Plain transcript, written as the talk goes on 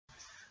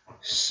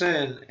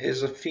Sin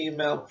is a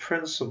female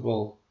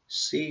principle.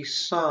 See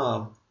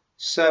Psalm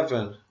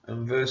 7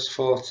 and verse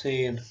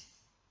 14.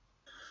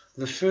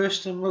 The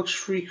first and most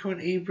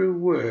frequent Hebrew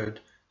word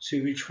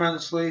to be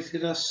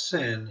translated as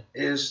sin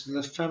is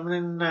the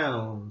feminine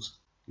noun,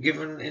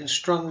 given in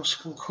Strong's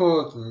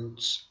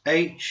Concordance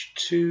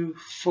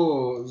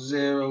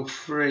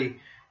H2403.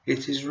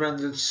 It is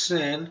rendered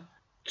sin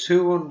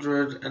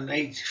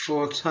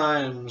 284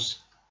 times,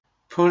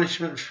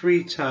 punishment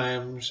 3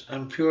 times,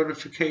 and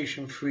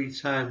purification 3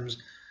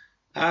 times.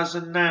 As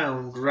a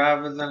noun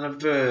rather than a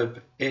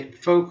verb,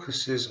 it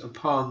focuses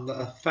upon the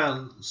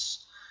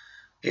offence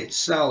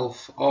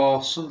itself,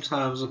 or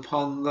sometimes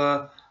upon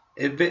the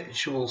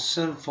habitual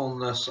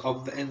sinfulness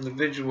of the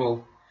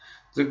individual.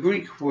 The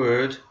Greek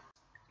word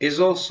is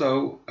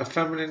also a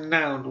feminine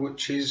noun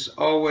which is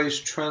always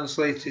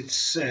translated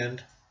sin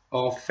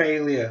or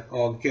failure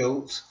or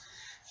guilt,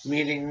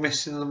 meaning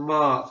missing the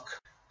mark.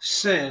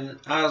 Sin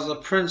as a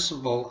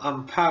principle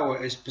and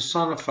power is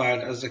personified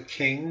as a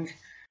king.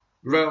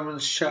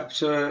 Romans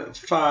chapter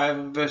 5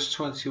 and verse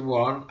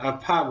 21, a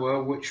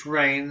power which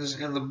reigns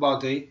in the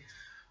body.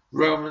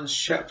 Romans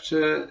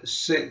chapter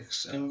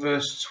 6 and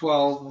verse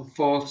 12 and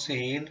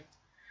 14.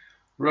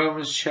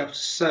 Romans chapter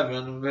 7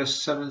 and verse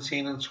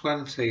 17 and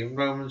 20.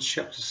 Romans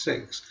chapter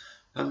 6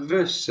 and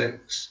verse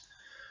 6.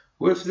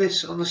 With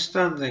this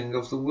understanding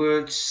of the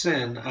word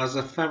sin as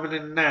a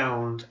feminine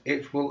noun,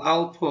 it will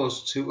help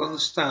us to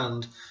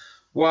understand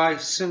why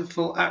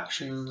sinful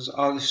actions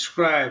are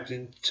described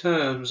in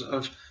terms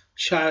of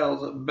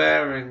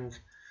childbearing.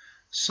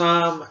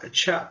 Psalm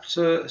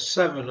chapter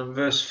 7 and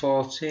verse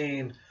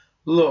 14.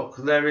 Look,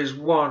 there is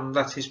one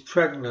that is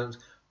pregnant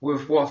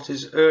with what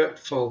is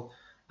hurtful,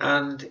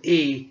 and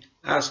he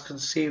has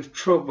conceived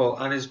trouble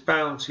and is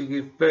bound to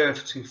give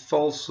birth to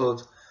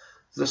falsehood.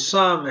 The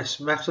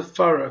psalmist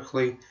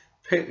metaphorically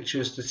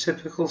pictures the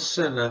typical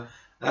sinner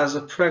as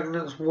a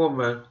pregnant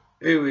woman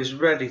who is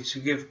ready to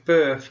give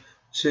birth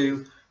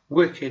to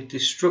wicked,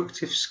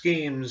 destructive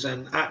schemes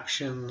and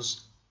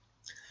actions.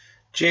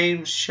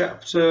 James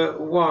chapter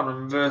 1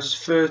 and verse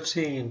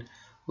 13.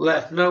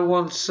 Let no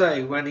one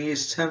say when he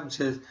is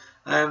tempted,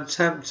 I am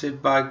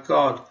tempted by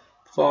God,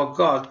 for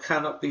God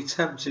cannot be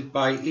tempted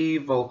by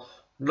evil,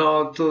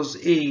 nor does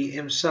he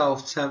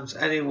himself tempt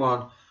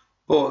anyone.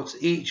 But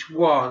each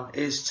one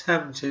is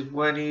tempted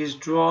when he is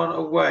drawn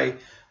away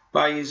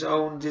by his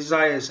own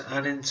desires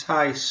and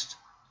enticed.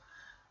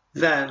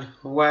 Then,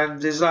 when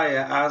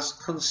desire has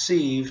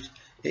conceived,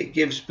 it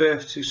gives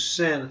birth to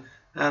sin,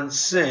 and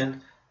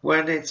sin,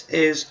 when it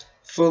is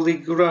fully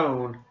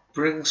grown,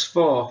 brings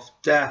forth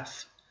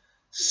death.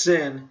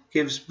 Sin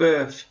gives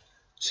birth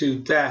to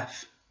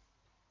death.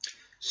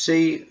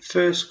 See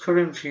 1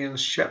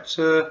 Corinthians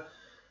chapter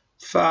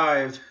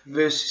 5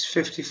 verses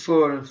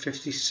 54 and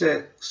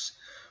 56.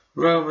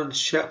 Romans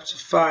chapter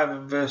 5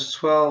 and verse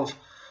 12.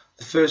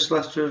 The first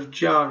letter of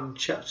John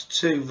chapter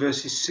 2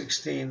 verses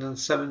 16 and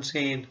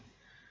 17.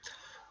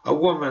 A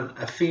woman,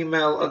 a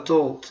female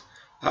adult.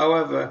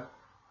 However,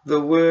 the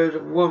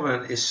word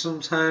woman is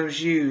sometimes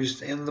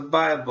used in the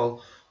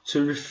Bible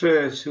to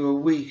refer to a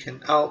weak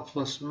and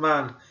helpless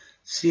man.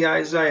 See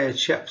Isaiah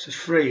chapter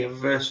 3 and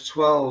verse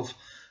 12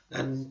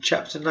 and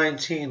chapter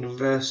 19 and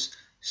verse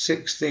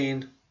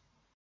 16.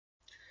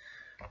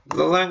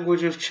 The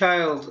language of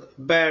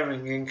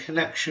childbearing in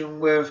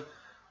connection with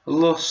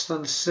lust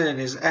and sin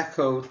is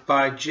echoed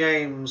by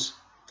James.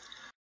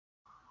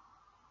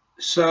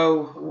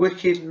 So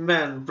wicked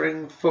men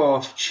bring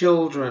forth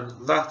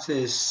children, that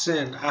is,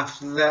 sin,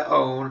 after their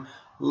own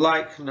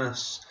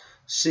likeness.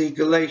 See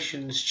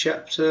Galatians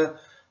chapter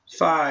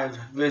 5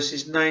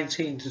 verses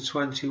 19 to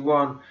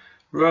 21,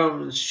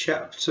 Romans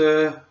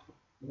chapter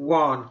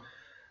 1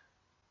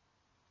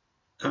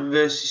 and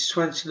verses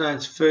 29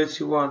 to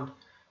 31,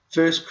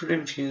 1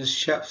 Corinthians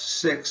chapter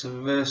 6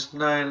 and verse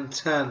 9 and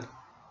 10.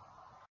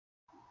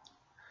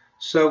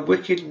 So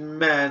wicked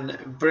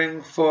men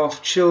bring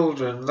forth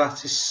children,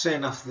 that is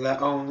sin, after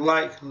their own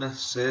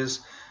likenesses,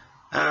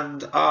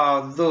 and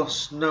are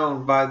thus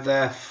known by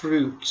their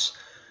fruits.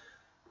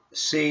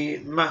 See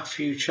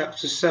Matthew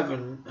chapter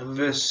 7 and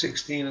verse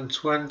 16 and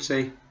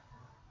 20.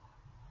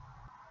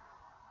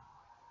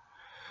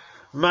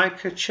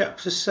 Micah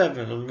chapter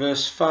 7 and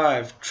verse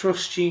 5.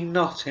 Trust ye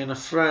not in a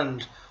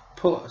friend,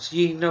 put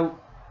ye no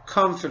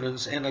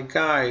confidence in a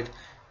guide.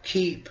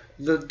 Keep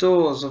the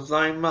doors of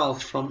thy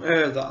mouth from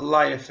her that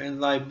lieth in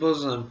thy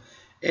bosom.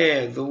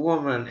 Ere the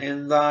woman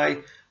in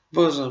thy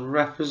bosom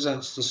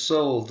represents the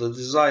soul, the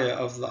desire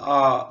of the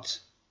heart.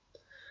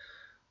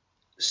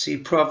 See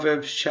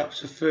Proverbs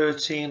chapter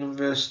 13 and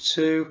verse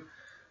 2,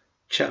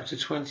 chapter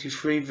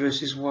 23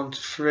 verses 1 to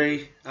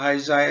 3,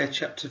 Isaiah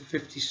chapter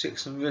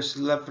 56 and verse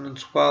 11 and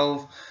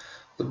 12,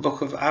 the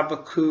book of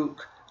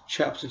Habakkuk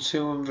chapter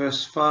 2 and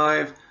verse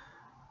 5,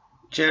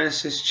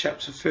 Genesis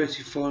chapter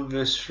 34 and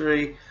verse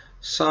 3,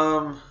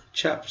 Psalm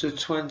chapter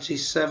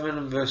 27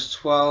 and verse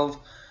 12,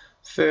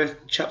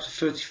 chapter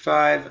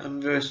 35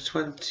 and verse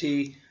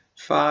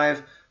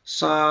 25,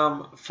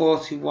 Psalm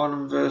 41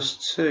 and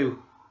verse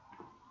 2.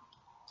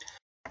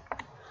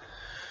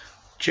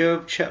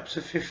 Job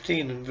chapter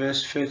 15 and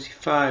verse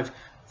 35.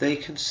 They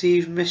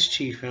conceive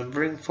mischief and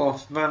bring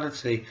forth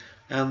vanity,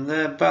 and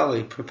their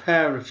belly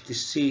prepareth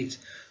deceit.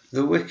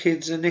 The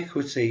wicked's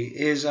iniquity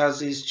is as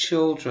his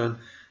children,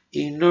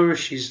 he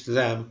nourishes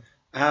them,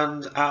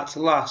 and at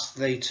last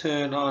they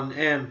turn on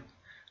him.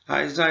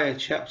 Isaiah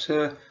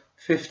chapter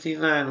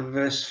 59 and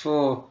verse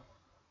 4.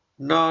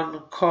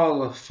 None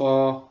calleth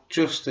for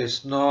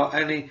justice, nor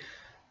any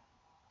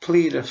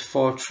pleadeth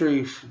for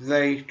truth.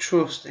 They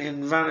trust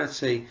in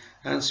vanity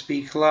and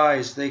speak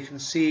lies. They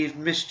conceive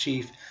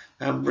mischief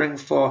and bring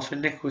forth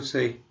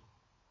iniquity.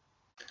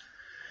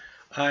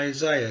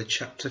 Isaiah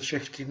chapter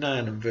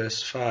 59 and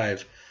verse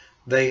 5.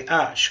 They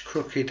hatch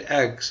crooked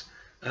eggs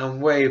and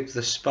wave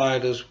the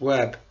spider's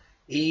web.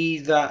 He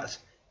that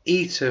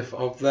eateth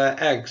of their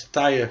eggs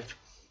dieth,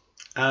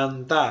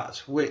 and that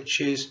which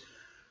is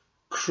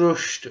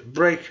crushed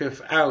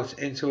breaketh out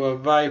into a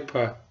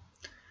viper.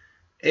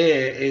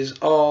 Here is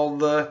all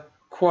the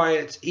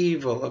quiet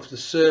evil of the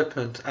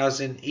serpent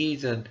as in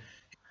Eden.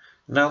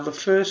 Now the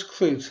first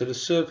clue to the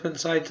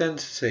serpent's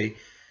identity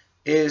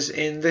is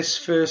in this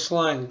first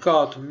line.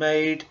 God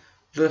made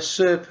the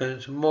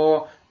serpent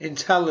more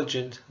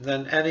intelligent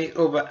than any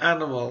other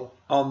animal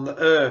on the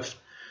earth.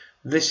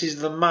 This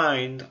is the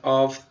mind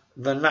of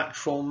the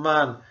natural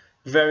man,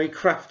 very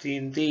crafty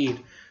indeed.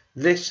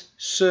 This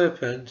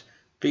serpent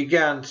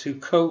began to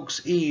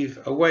coax Eve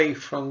away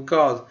from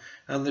God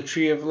and the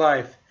tree of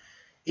life.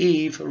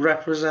 Eve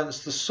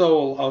represents the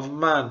soul of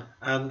man,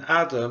 and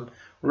Adam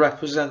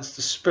represents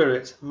the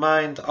spirit,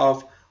 mind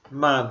of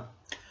man.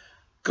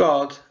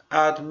 God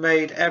had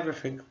made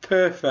everything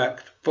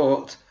perfect,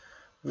 but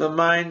the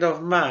mind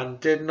of man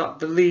did not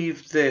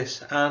believe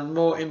this, and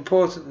more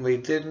importantly,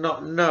 did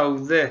not know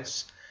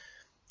this.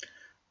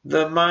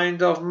 The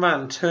mind of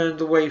man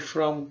turned away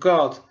from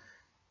God,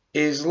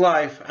 his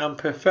life and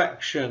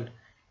perfection.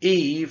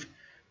 Eve,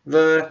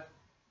 the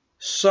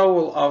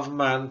soul of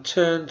man,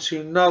 turned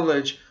to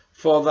knowledge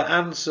for the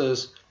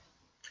answers.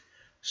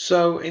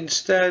 So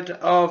instead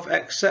of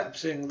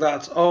accepting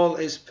that all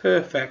is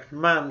perfect,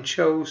 man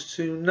chose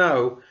to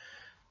know.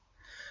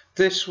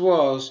 This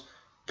was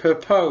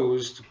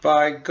proposed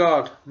by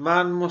God.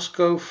 Man must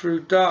go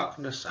through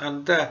darkness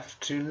and death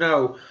to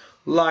know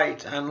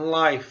light and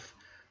life.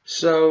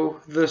 So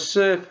the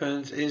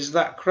serpent is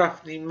that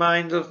crafty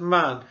mind of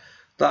man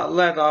that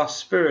led our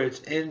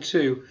spirit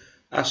into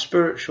a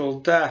spiritual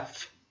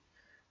death.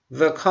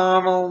 The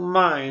carnal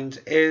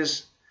mind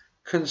is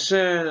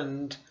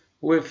concerned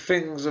with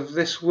things of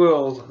this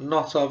world,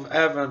 not of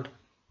heaven.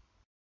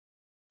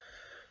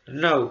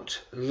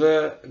 Note,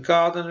 the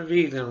Garden of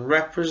Eden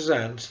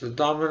represents the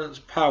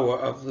dominant power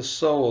of the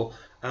soul,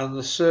 and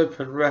the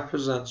serpent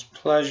represents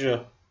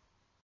pleasure.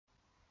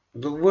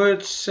 The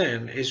word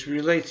sin is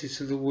related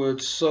to the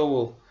word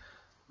soul.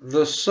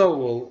 The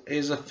soul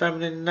is a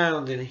feminine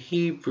noun in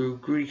Hebrew,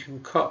 Greek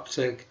and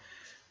Coptic.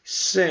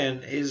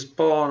 Sin is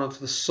born of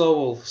the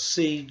soul.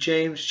 See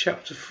James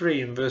chapter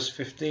 3 and verse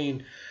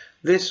 15.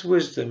 This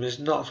wisdom is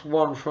not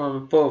one from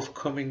above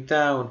coming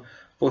down,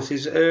 but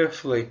is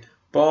earthly,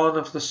 born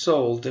of the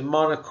soul,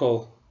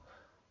 demonical.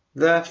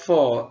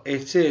 Therefore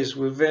it is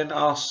within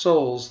our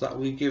souls that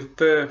we give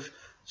birth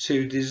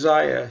to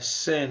desire,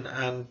 sin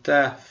and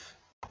death.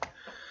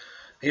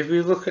 If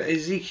we look at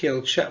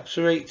Ezekiel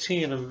chapter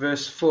 18 and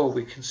verse 4,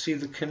 we can see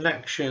the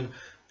connection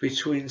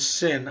between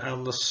sin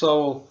and the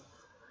soul.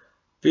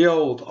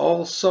 Behold,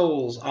 all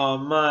souls are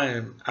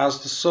mine.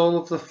 As the soul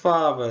of the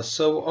Father,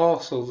 so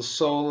also the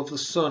soul of the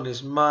Son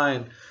is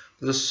mine.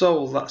 The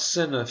soul that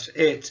sinneth,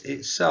 it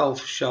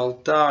itself shall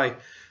die.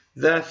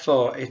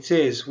 Therefore it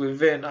is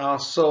within our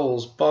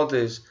souls,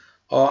 bodies,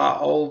 or our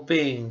whole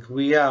being,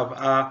 we have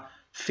our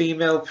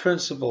female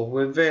principle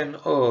within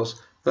us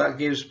that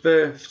gives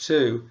birth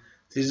to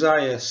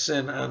desire,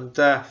 sin and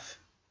death.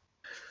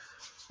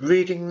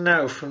 Reading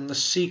now from the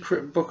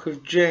secret book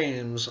of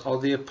James, or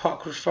the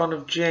Apocryphon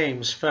of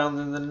James, found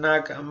in the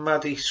Nag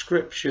Hammadi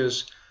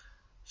scriptures.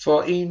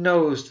 For he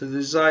knows the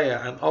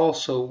desire and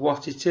also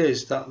what it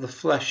is that the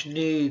flesh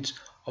needs.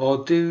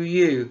 Or do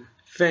you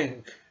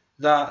think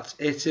that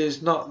it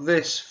is not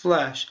this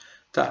flesh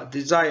that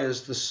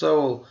desires the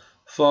soul?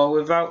 For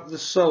without the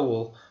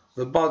soul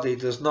the body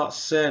does not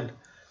sin,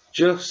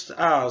 just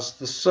as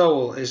the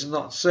soul is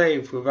not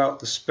saved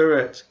without the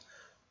spirit.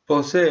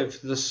 But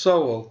if the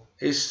soul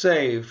is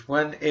saved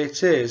when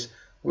it is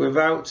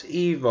without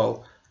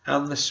evil,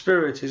 and the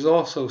spirit is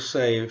also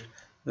saved,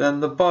 then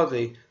the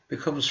body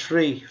becomes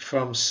free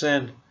from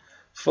sin.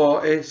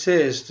 For it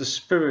is the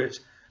spirit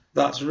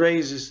that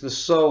raises the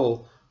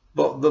soul,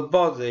 but the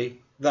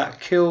body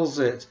that kills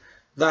it.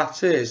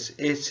 That is,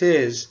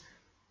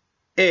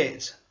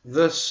 it,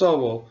 the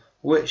soul,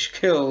 which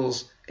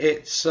kills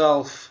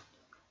itself,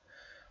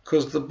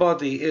 because the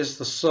body is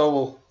the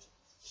soul.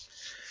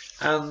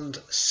 And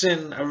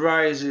sin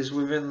arises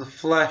within the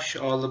flesh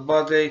or the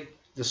body,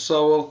 the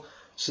soul,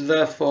 so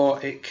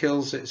therefore it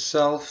kills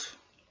itself.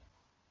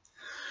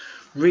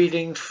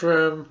 Reading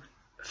from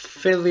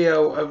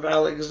Philo of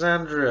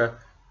Alexandria,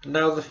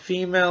 Now the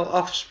female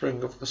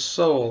offspring of the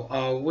soul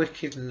are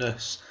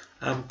wickedness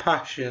and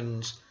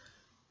passions,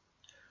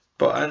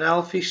 but an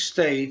healthy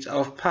state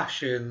of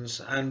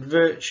passions and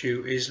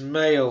virtue is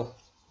male.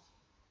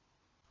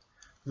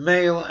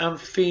 Male and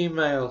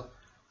female.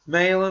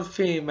 Male and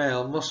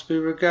female must be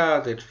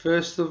regarded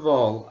first of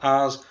all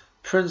as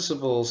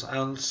principles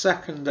and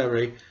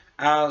secondary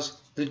as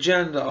the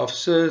gender of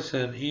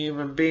certain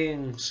human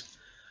beings.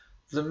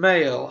 The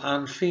male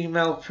and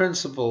female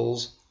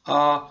principles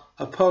are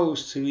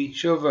opposed to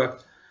each other.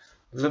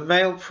 The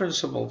male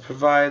principle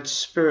provides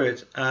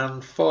spirit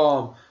and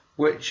form,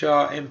 which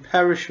are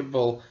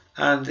imperishable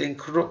and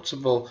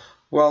incorruptible,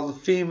 while the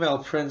female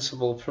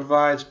principle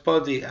provides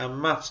body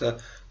and matter,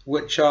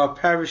 which are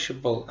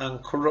perishable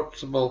and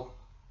corruptible.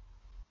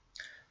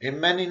 In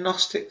many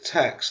Gnostic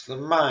texts, the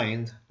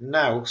mind,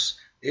 nous,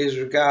 is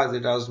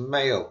regarded as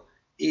male.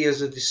 He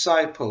is a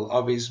disciple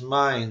of his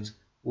mind,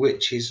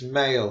 which is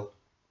male.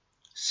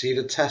 See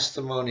the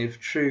testimony of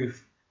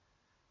truth.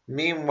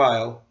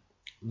 Meanwhile,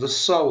 the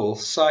soul,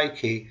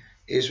 psyche,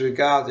 is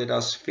regarded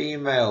as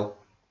female.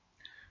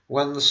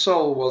 When the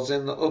soul was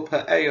in the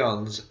upper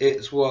aeons,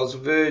 it was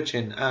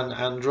virgin and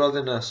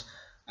androgynous.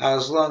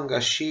 As long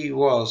as she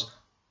was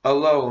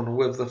alone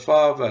with the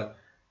Father,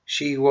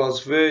 she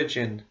was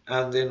virgin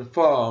and in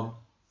form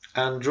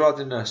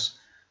androgynous.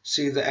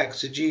 See the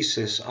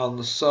exegesis on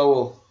the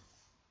soul.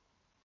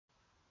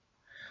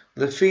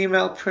 The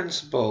female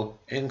principle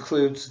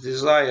includes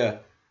desire.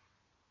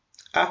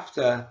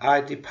 After I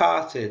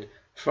departed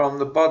from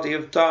the body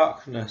of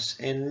darkness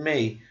in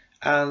me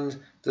and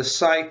the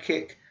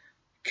psychic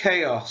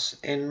chaos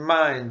in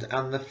mind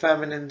and the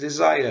feminine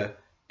desire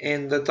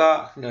in the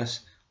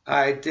darkness,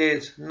 I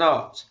did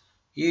not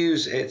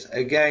use it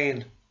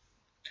again.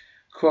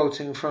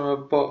 Quoting from a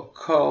book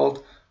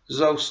called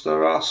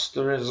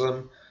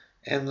Zoroastrianism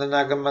in the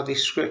Nag Hammadi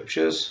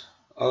scriptures,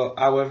 or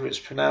however it's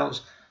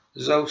pronounced,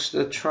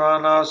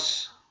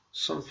 Zoroastrianas,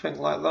 something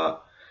like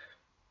that.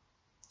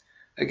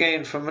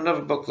 Again, from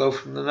another book though,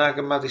 from the Nag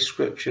Hammadi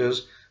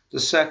scriptures, the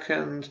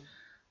second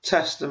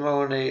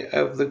testimony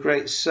of the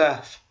great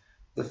Seth.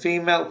 The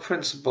female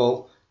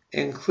principle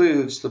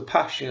includes the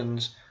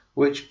passions,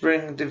 which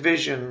bring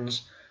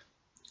divisions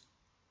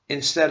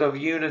instead of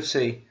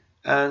unity,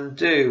 and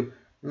do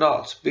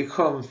not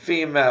become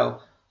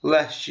female,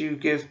 lest you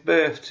give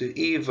birth to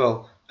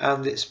evil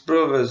and its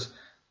brothers,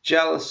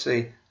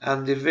 jealousy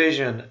and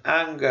division,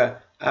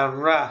 anger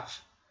and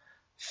wrath,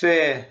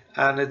 fear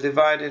and a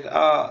divided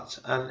heart,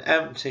 and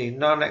empty,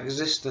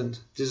 non-existent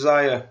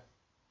desire.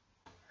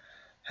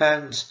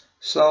 Hence,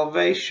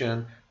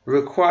 salvation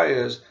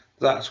requires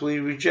that we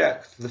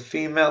reject the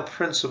female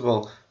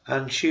principle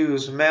and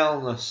choose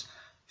maleness,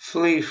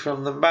 flee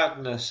from the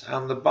madness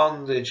and the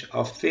bondage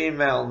of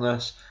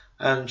femaleness,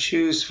 and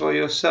choose for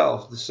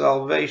yourself the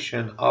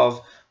salvation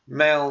of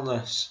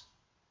maleness.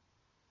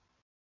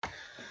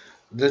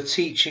 The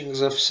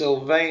teachings of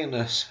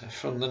Sylvanus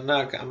from the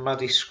Nag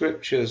Hammadi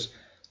scriptures: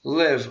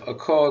 live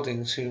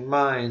according to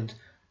mind.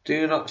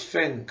 Do not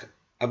think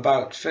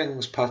about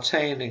things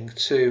pertaining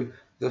to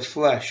the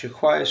flesh.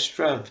 Acquire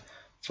strength,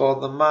 for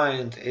the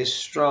mind is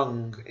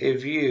strong.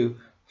 If you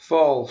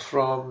fall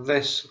from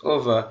this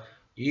other,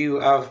 you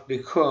have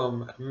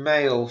become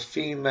male,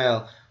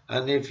 female,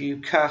 and if you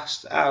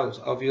cast out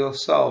of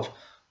yourself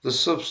the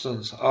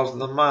substance of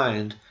the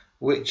mind,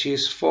 which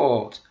is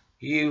thought,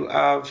 you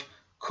have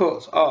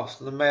cut off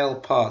the male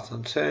part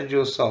and turned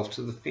yourself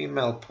to the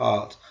female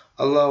part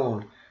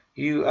alone.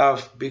 You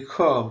have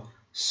become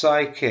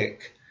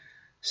psychic,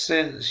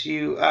 since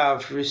you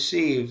have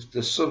received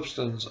the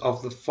substance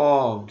of the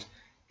formed.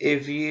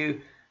 If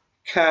you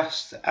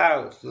cast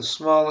out the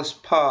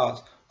smallest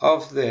part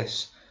of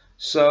this,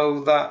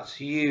 so that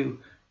you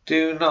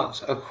do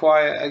not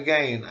acquire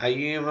again a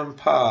human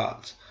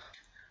part,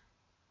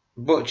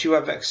 but you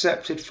have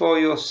accepted for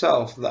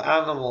yourself the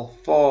animal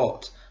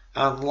thought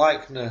and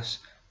likeness,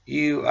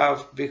 you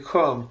have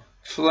become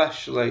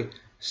fleshly,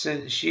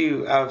 since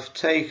you have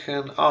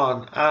taken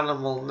on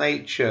animal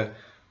nature.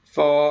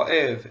 For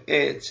if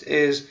it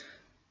is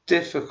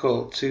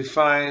difficult to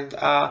find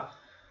a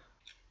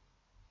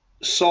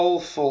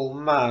soulful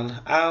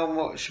man, how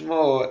much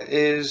more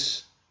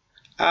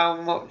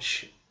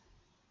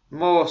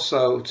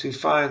so to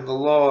find the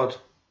Lord?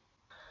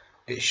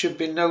 It should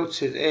be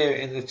noted here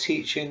in the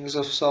teachings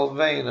of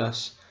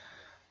Sylvanus,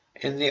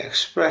 in the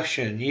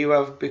expression "you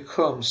have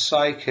become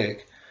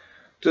psychic,"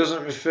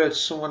 doesn't refer to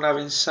someone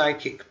having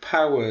psychic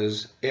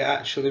powers. It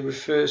actually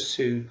refers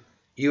to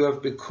you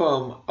have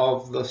become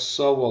of the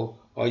soul,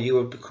 or you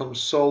have become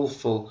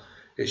soulful.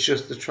 It's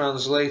just the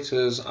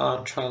translators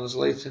aren't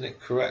translating it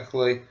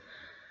correctly.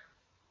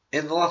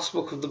 In the last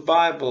book of the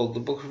Bible, the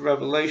book of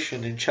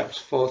Revelation, in chapter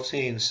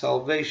 14,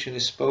 salvation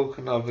is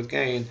spoken of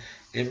again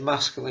in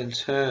masculine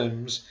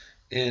terms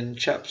in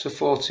chapter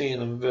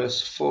 14 and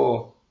verse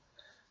 4.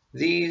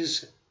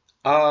 These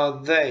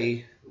are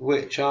they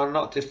which are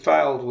not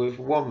defiled with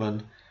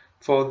woman,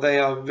 for they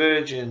are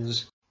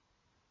virgins.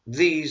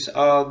 These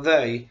are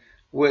they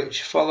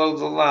which follow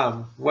the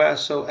Lamb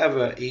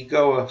wheresoever he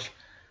goeth.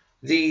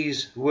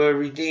 These were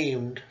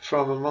redeemed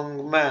from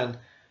among men,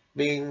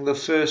 being the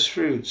first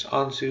fruits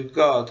unto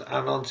God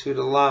and unto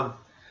the Lamb.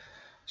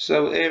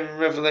 So in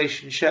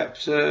Revelation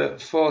chapter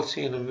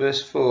 14 and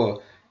verse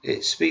 4,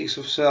 it speaks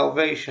of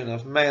salvation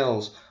of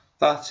males,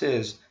 that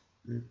is,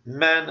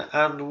 men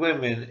and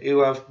women who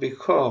have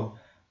become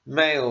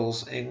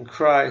males in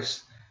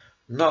Christ,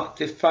 not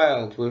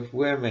defiled with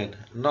women,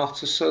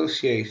 not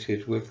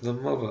associated with the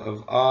mother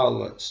of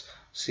harlots.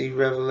 See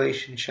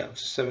Revelation chapter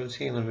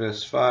 17 and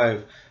verse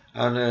 5,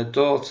 and her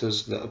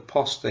daughters, the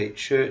apostate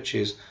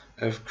churches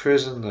of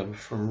Christendom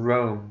from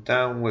Rome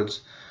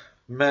downwards.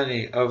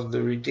 Many of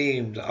the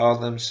redeemed are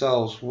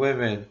themselves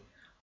women,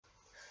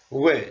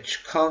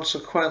 which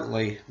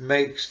consequently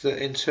makes the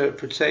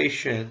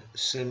interpretation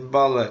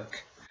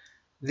symbolic.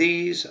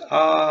 These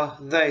are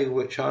they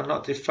which are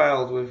not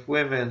defiled with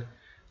women.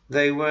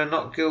 They were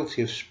not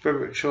guilty of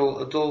spiritual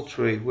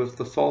adultery with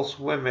the false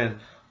women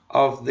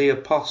of the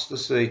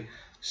apostasy.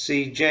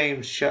 See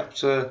James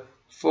chapter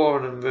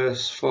 4 and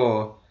verse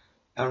 4,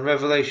 and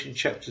Revelation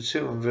chapter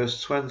 2 and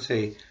verse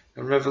 20,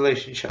 and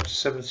Revelation chapter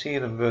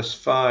 17 and verse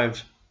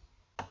 5.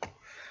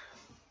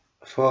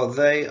 For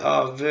they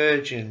are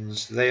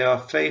virgins, they are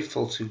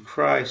faithful to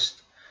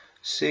Christ.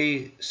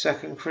 See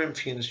 2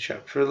 Corinthians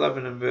chapter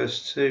 11 and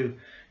verse 2.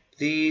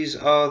 These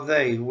are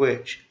they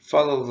which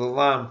follow the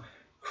Lamb.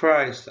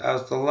 Christ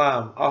as the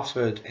Lamb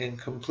offered in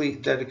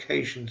complete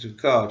dedication to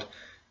God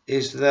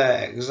is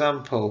their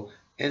example,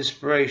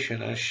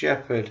 inspiration and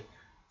shepherd.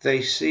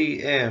 They see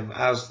him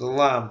as the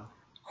Lamb,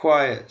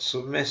 quiet,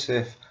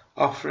 submissive,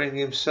 offering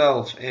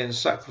himself in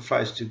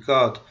sacrifice to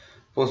God,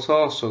 but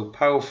also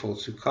powerful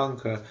to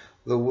conquer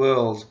the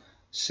world.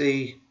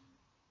 See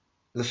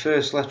the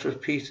first letter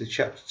of Peter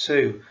chapter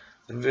 2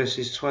 and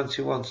verses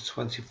 21 to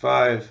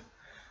 25.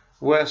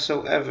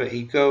 Wheresoever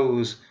he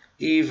goes,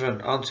 even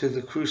unto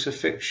the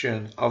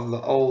crucifixion of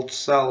the old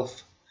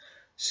self.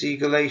 See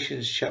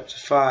Galatians chapter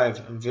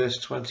 5 and verse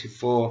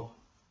 24.